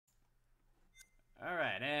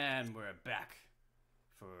And we're back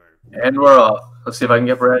for. And we're off. Let's see if I can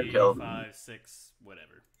get Brad killed. 5, 6,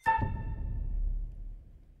 whatever.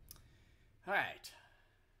 Alright.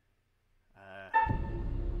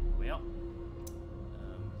 Well.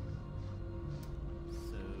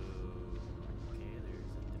 So. Okay, there's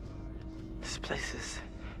a This place is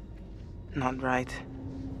not right.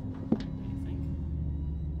 What do you think?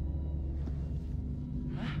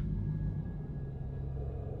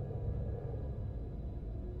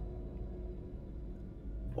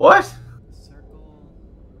 What? The circle.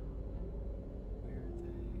 Weird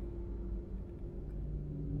thing.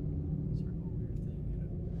 Circle,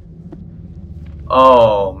 weird thing.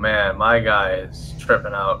 Oh man, my guy is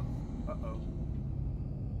tripping out. Uh-oh.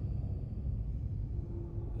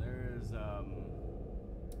 There's, oh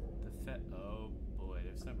boy,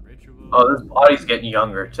 there's some ritual. Oh, this body's getting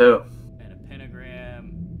younger too. And a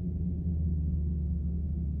pentagram.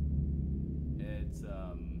 It's,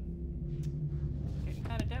 getting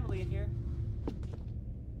kind of devilly in here.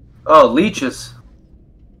 Oh, leeches.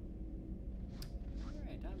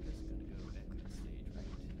 Alright, I'm just gonna go exit stage, right?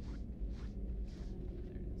 There it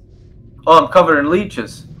is. Oh, I'm covered in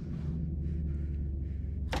leeches.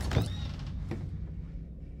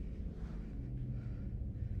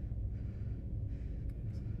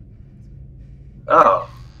 Oh.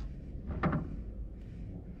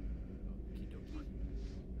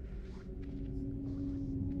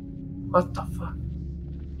 What the fuck?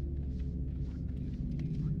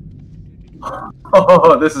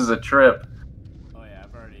 Oh, this is a trip. Oh yeah,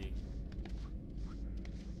 I've already...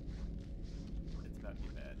 It's about to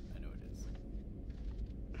be bad. I know it is.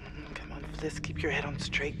 Come on, Liz, keep your head on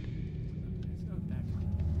straight. Let's go back.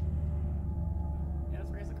 Yeah,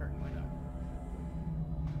 let's raise the curtain. Why not?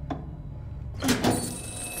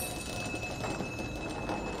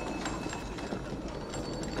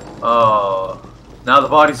 Oh. Now the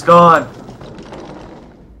body's gone.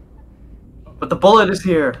 But the bullet is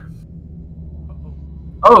here. Uh-oh.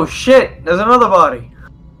 Oh shit! There's another body.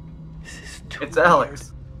 This is too It's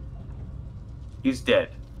Alex. He's dead.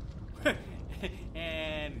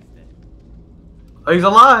 And he's dead. Oh, he's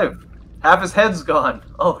alive. Half his head's gone.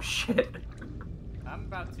 Oh shit. I'm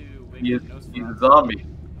about to wake He's up a Nosferatu, zombie.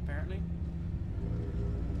 apparently.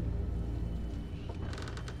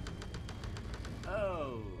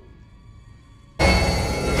 Oh.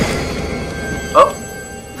 Oh.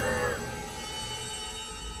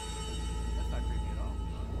 That's not creepy at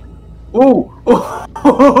all. Ooh.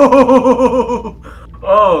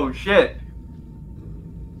 Oh shit.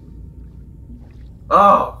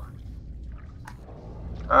 Oh.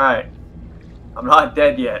 Alright. I'm not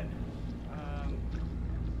dead yet.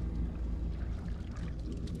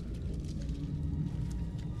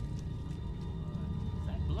 Is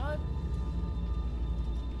that blood?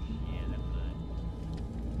 Yeah, that blood.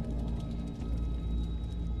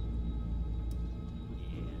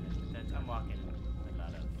 Yeah, that's I'm walking a lot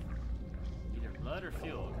of either blood or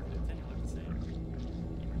fuel, because they tend to look the same.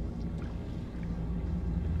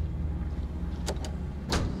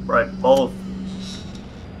 Right, both.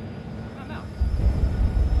 I'm out.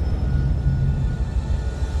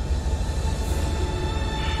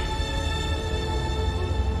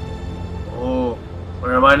 Oh.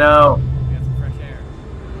 Where am I now? We got some fresh air.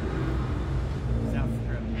 He's out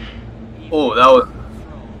for a Oh, patrol.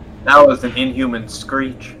 that was an inhuman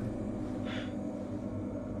screech.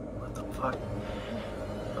 What the fuck?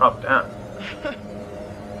 Drop down.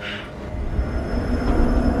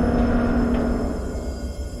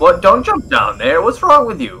 What? Don't jump down there. What's wrong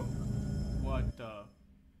with you? What the?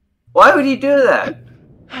 Why would he do that?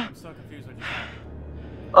 I'm so confused what just happened.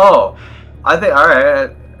 Oh, I think. All right.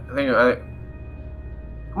 I think.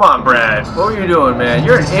 Come on, Brad. What were you doing, man?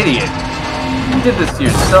 You're an idiot. You did this to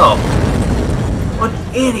yourself. What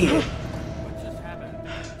an idiot. What just happened? The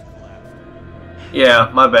thing just collapsed. Yeah,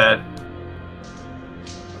 my bad.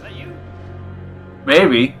 Was that you?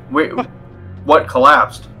 Maybe. Wait. What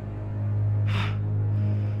collapsed?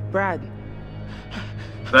 Brad,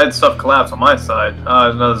 That stuff collapsed on my side.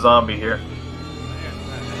 There's another zombie here.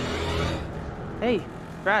 hey,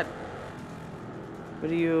 Brad.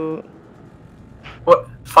 What are you... What?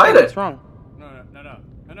 Fight What's it. wrong? No.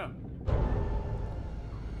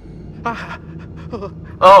 Ah.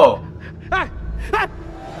 Oh, Ah. Ah.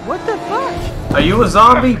 What the fuck? are you a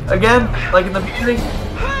zombie again? Like in the beginning?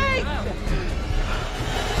 Hey!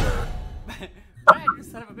 Brad, you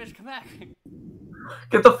son of a bitch, come back.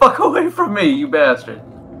 Get the fuck away from me, you bastard.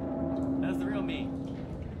 That's the real me.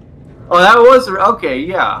 Oh, that was okay.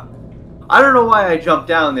 Yeah. I don't know why I jumped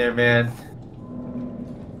down there, man.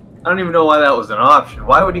 I don't even know why that was an option.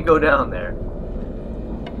 Why would he go down there?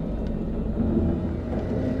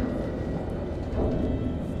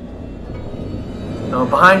 No,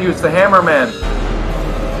 behind you, it's the Hammerman.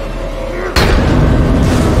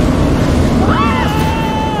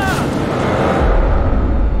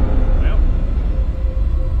 Well,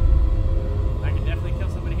 I can definitely kill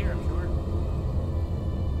somebody here, I'm sure.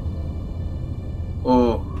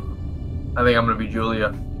 Oh, I think I'm gonna be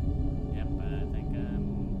Julia. Yep, I think our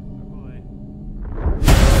boy.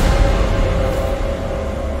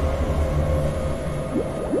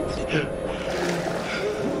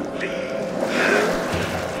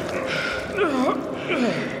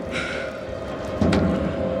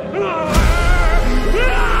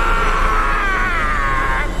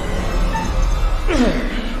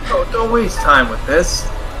 Oh, don't waste time with this.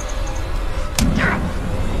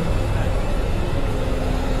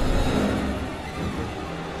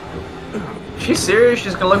 She's serious?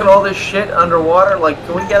 She's gonna look at all this shit underwater? Like,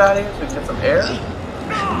 can we get out of here so we can get some air?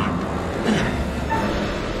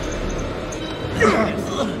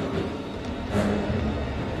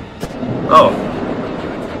 Oh.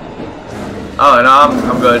 Oh, no,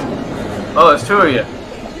 I'm good. Oh, there's two of you.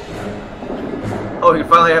 Oh, you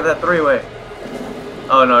finally have that three-way.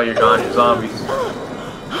 Oh no, you're gone. You're zombies.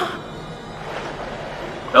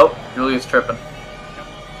 Nope, Julia's tripping.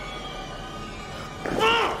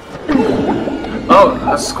 Oh,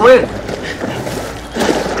 a squid!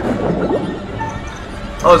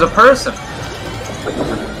 Oh, it's a person!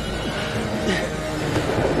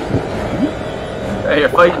 Hey, you're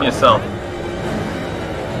fighting yourself.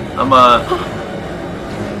 I'm,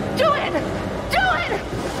 Do it! Do it!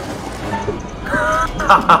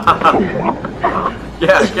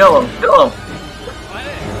 Yeah, kill him! Kill him!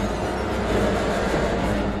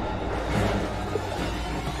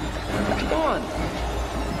 Come on.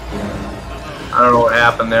 I don't know what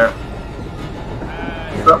happened there.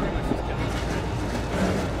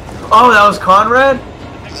 Oh, that was Conrad?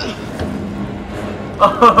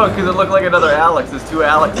 Oh, because it looked like another Alex. There's two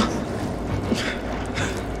Alexes.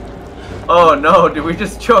 Oh no, did we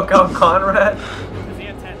just choke out Conrad?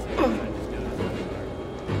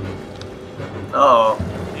 Oh,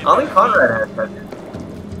 I don't think Conrad had that.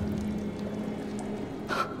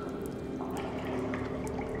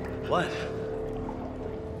 What?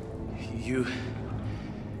 You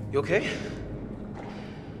okay?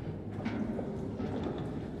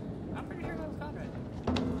 I'm pretty sure that was Conrad.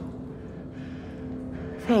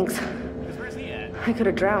 Thanks. Because where's he at? I could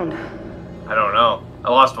have drowned. I don't know. I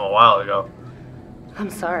lost him a while ago. I'm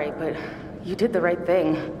sorry, but you did the right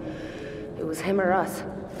thing. It was him or us.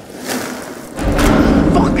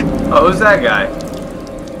 Fuck! Oh, who's that guy?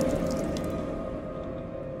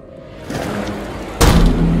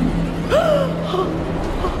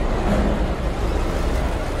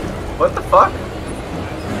 What the fuck?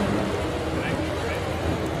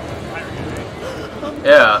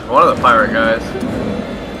 Yeah, one of the pirate guys.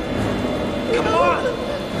 Come on!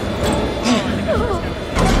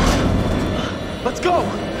 Let's go!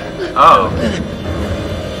 Oh.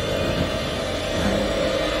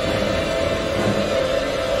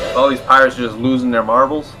 All these pirates are just losing their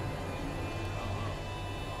marbles.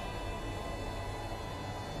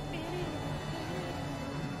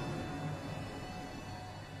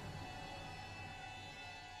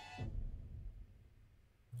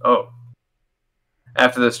 Oh.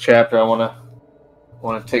 After this chapter, I wanna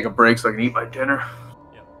take a break so I can eat my dinner.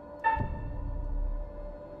 Yep.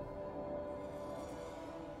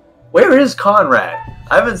 Where is Conrad?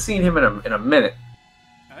 I haven't seen him in a minute.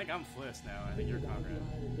 I think I'm Fliss now. I think you're Conrad.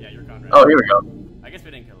 Yeah, you're Conrad. Oh, here we go. I guess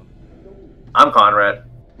we didn't kill him. I'm Conrad.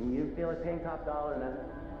 You feel like paying top dollar, and that's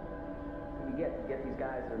what you get to get these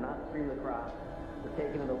guys. They're not cream of the crop. They're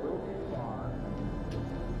taking it a little too far.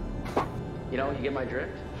 You know, you get my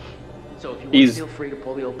drift? So if you want, feel free to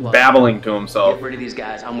pull the old plug. Babbling to himself. Get rid of these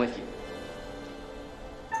guys. I'm with you.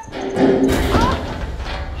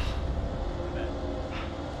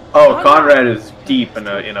 Oh, Conrad is deep in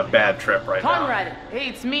a bad trip right Conrad! Hey,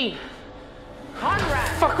 it's me! Conrad!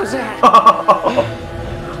 Fuck was that? now.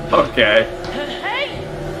 Okay. Hey!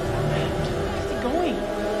 Where's he going?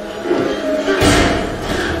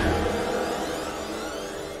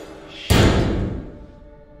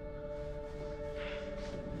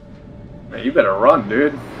 Man, you better run,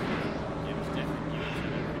 dude. It was different.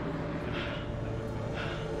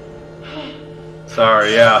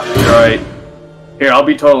 Sorry, yeah, you're right. Here, I'll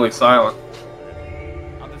be totally silent.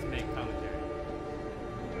 I'll just make commentary.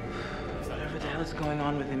 Whatever the hell is going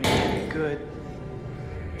on with him, he can't be good.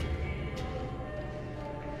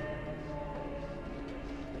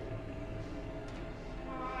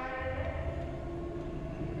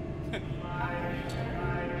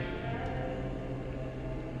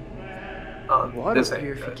 This Water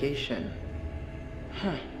ain't good. purification.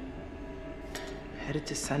 Huh. Headed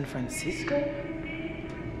to San Francisco?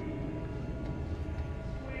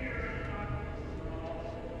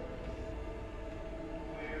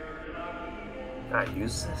 Can I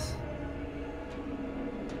use this?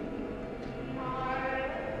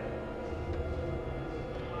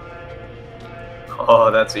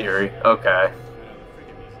 Oh, that's eerie. Okay.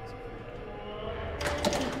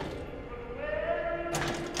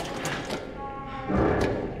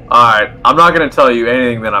 Alright, I'm not gonna tell you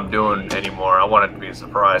anything that I'm doing anymore. I want it to be a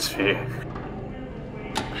surprise for you.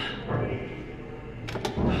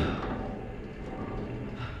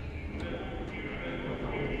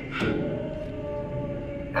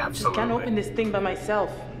 Absolutely. Can't open this thing by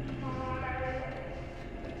myself.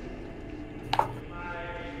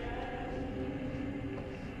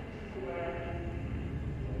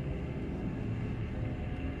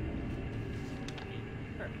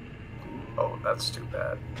 Oh, that's too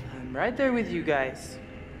bad. I'm right there with you guys.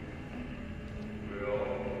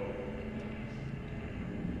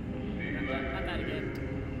 Not that again.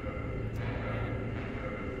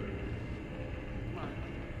 Come on.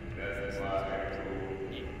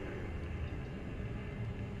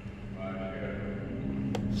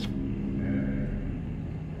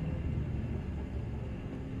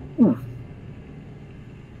 Ooh.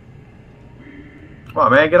 Come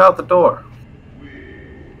on, man, get out the door.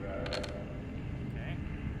 Okay.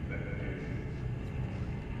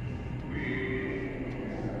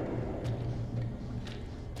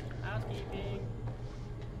 Housekeeping.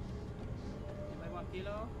 Anybody want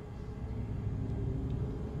pillow?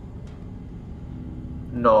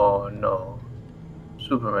 No, no.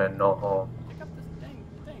 Superman, no home. Pick up this thing.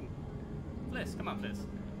 Fliss, come on, Fliss.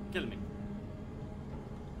 Kill me.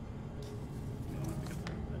 You don't want to pick up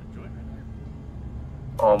that joint right there.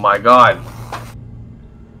 Oh my god.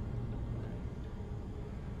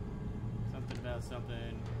 Something about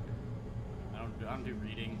something. I don't do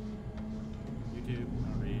reading. YouTube, I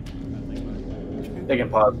don't read. I don't think about it. They can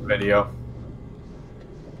pause the video.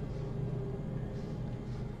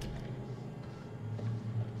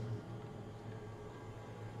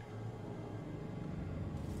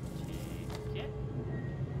 Ticket.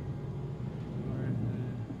 Or,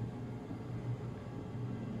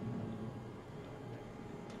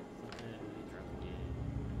 something, drop again.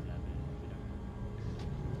 Tap it, you know.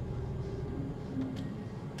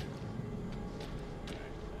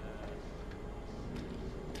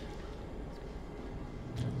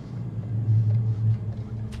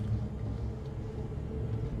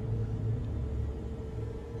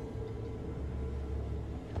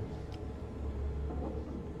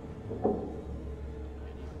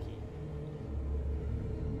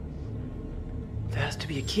 There has to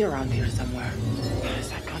be a key around here somewhere. Is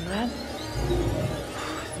that Conrad?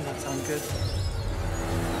 Doesn't that sound good?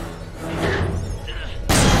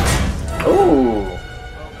 Ooh.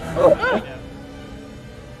 Oh.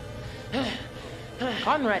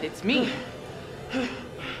 Conrad, it's me.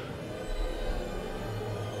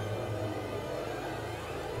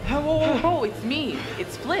 Whoa, it's me.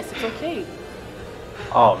 It's Fliss, it's okay.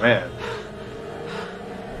 Oh man.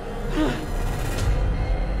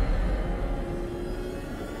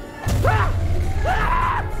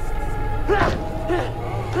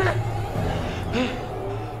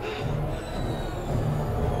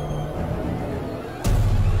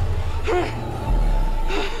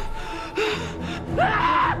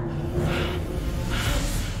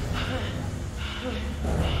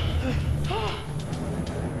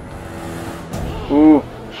 Ooh.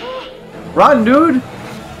 Run, dude!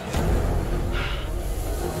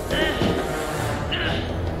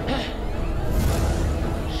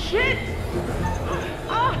 Shit!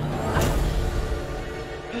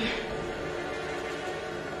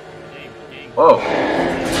 Whoa.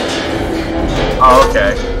 Oh,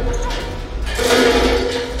 okay.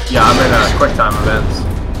 Yeah, I'm in QuickTime events.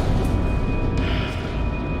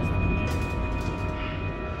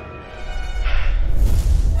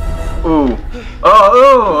 Ooh. Oh,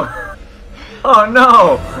 ooh! Oh,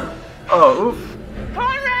 no! Oh, oof.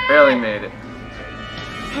 Conrad! Barely made it.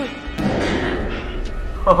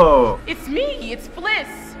 Oh. It's me, it's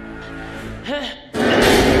Fliss.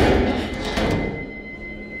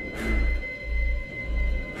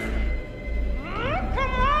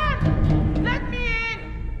 Come on! Let me in!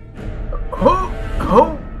 Oh,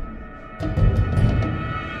 oh.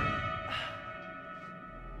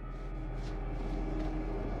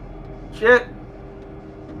 Shit.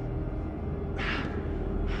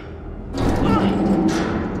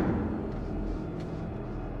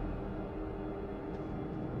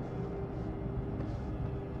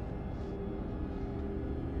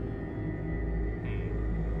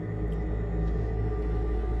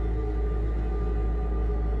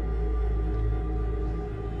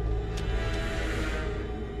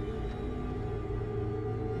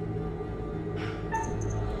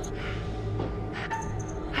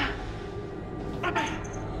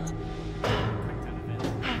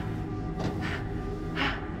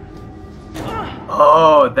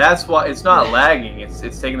 Oh, that's why it's not lagging. It's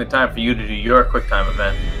taking the time for you to do your QuickTime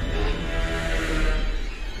event.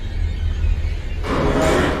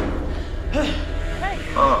 Hey,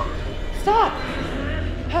 Oh. stop!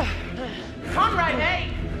 Conrad,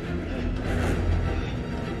 hey!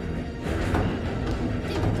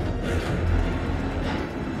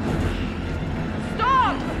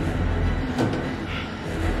 Stop!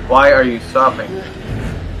 Why are you stopping?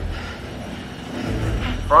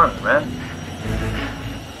 Run, man.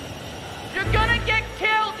 You're gonna get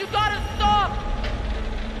killed! You gotta stop!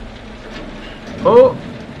 Oh.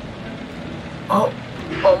 Oh.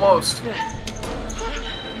 Almost.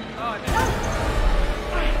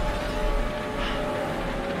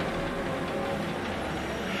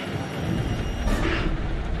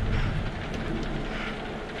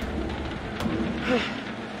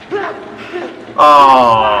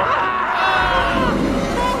 Oh.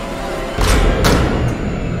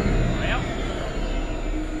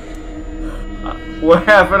 What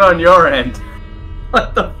happened on your end?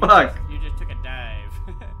 What the fuck? You just took a dive.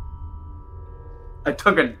 I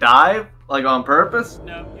took a dive? Like on purpose?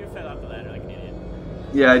 No, you fell off the ladder like an idiot.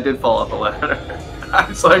 Yeah, I did fall off the ladder.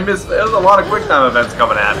 So I missed. There's a lot of QuickTime events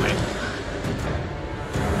coming at me.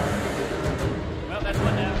 Well, that's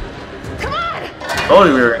what now. Come on! Told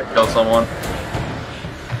you we were gonna kill someone.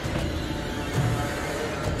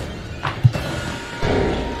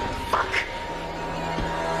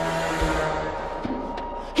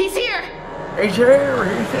 He's here! He's here,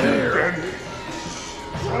 he's here.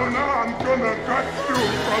 So now I'm gonna cut you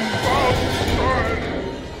from both sides.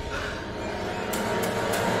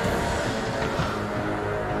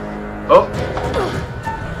 Oh.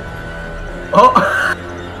 Oh.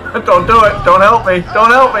 Don't do it. Don't help me.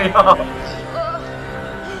 Don't help me. Oh.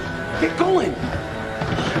 Get going!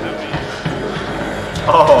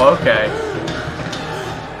 Oh, okay.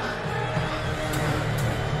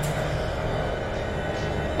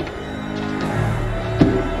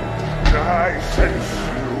 I sense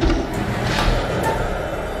you.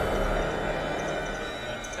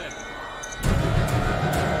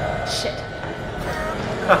 Shit.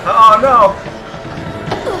 Oh no.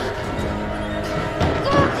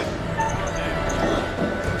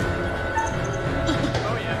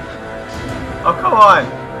 Oh yeah. Oh, come on.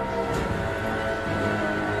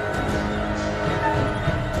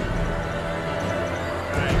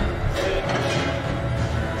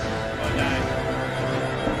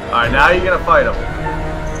 Alright, now you're gonna fight him.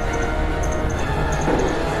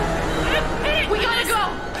 We gotta go!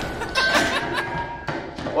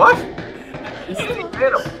 What? You didn't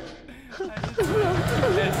hit him.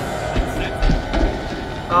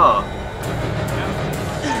 Oh.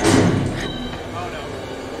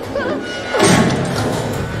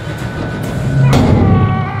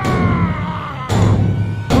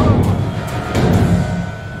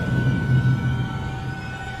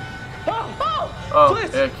 Oh,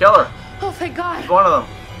 Bliss! yeah, kill her. Oh, thank God. He's one of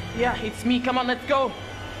them. Yeah, it's me. Come on, let's go.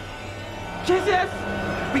 Yes,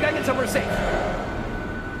 yes! We gotta get somewhere safe. Well,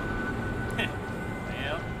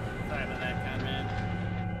 sorry about that, con man.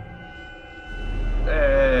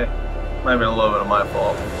 Might have been a little bit of my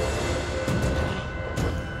fault.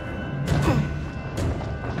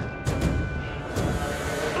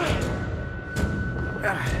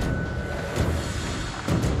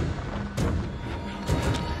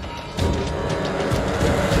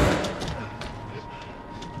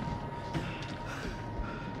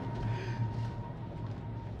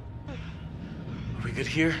 Are we good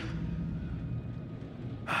here?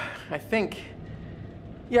 I think...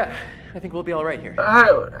 Yeah, I think we'll be alright here.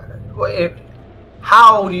 Wait,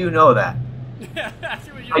 how do you know that?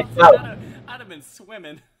 After what you all said, I'd have been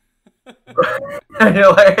swimming.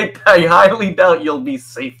 Like, I highly doubt you'll be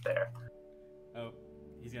safe there. Oh,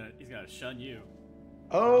 he's gonna shun you.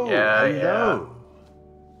 Oh, Yeah, hello.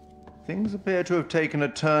 Things appear to have taken a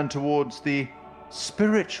turn towards the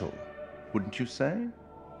spiritual, wouldn't you say?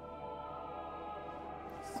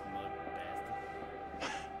 Smug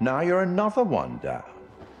bastard. Now you're another one down.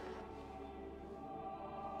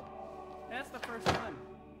 That's the first one.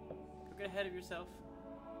 Go get ahead of yourself.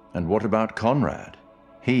 And what about Conrad?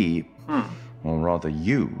 He, or rather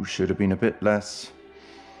you, should have been a bit less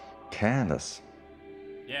careless.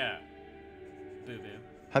 Yeah. Boo-boo.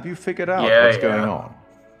 Have you figured out Yeah, what's yeah. going on?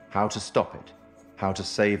 How to stop it? How to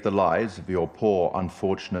save the lives of your poor,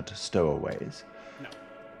 unfortunate stowaways? No.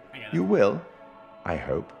 I got You will, I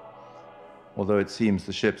hope. Although it seems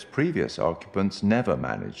the ship's previous occupants never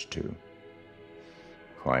managed to.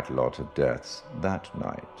 Quite a lot of deaths that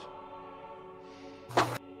night.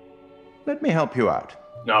 Let me help you out.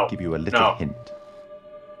 No. Give you a little No. hint.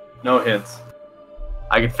 No hints.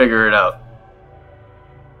 I can figure it out.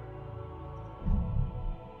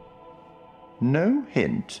 No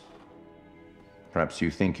hint? Perhaps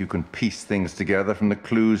you think you can piece things together from the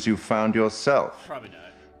clues you found yourself. Probably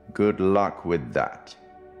not. Good luck with that.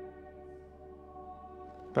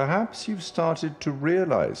 Perhaps you've started to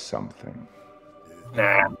realize something.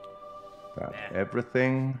 Nah. That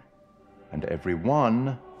everything and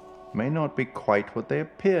everyone may not be quite what they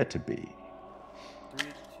appear to be. 3,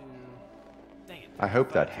 2. Dang it. I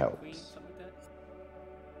hope that 5, 2, helps. queen, something like that?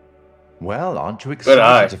 Well, aren't you Good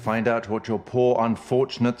eye. excited to find out what your poor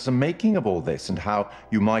unfortunates are making of all this and how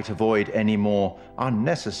you might avoid any more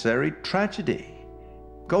unnecessary tragedy?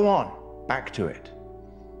 Go on, back to it.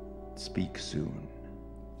 Speak soon.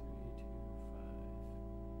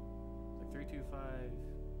 3, 2, 5. Like 3, 2,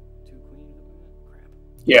 5, 2 queen, something like that? Crap.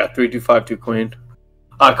 Yeah, 3, 2, 5, 2 queen.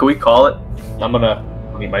 Can we call it? I'm gonna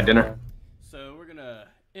eat my dinner. So we're gonna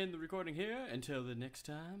end the recording here until the next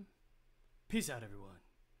time. Peace out, everyone.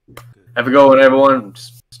 Good. Have a good one, everyone.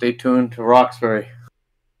 Just stay tuned to Roxbury.